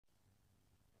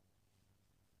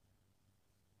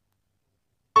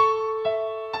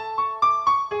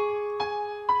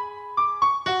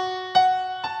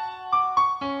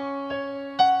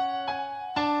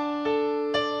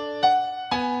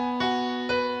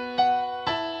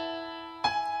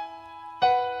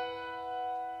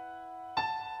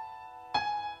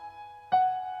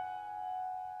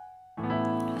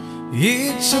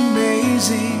It's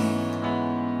amazing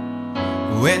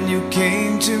when you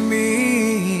came to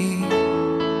me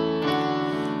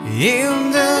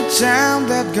in the time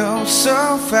that goes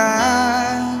so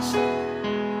fast.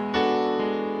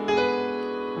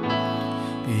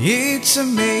 It's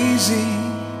amazing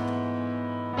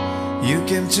you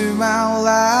came to my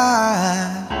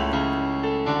life.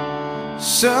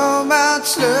 So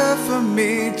much love for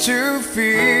me to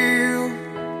feel.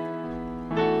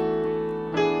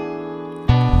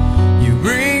 You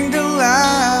bring the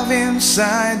life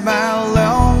inside my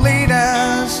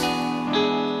loneliness.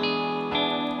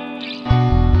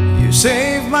 You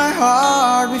save my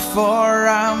heart before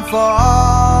I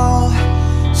fall.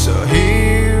 So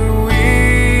here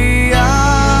we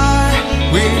are,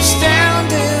 we're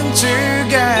standing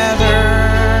together,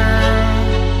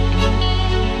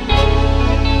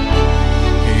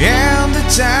 and the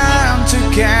time to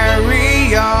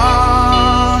carry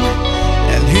on.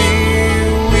 And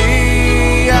here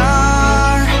we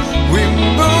are, we're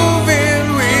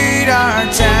moving with our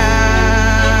time,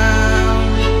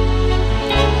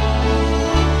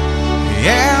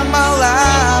 and my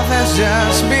life has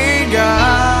just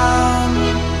begun.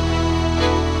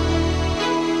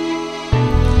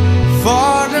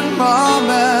 For the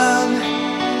moment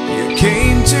you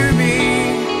came to me,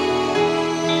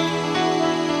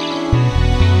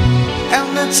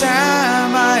 and the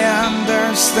time I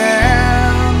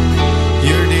understand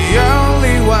you're the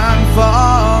only one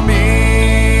for me.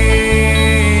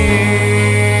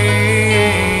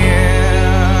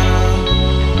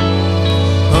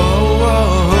 Oh,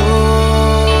 oh, oh.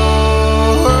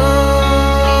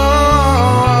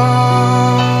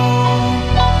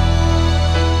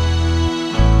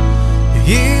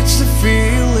 It's the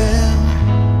feeling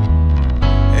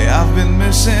I've been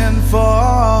missing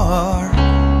for.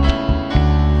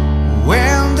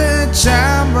 When the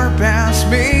time will pass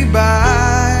me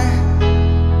by,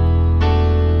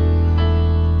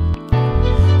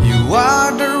 you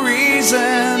are the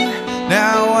reason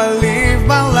now I live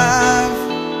my life.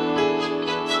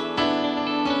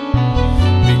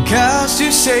 Because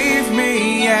you save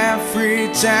me every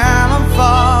time I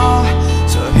fall.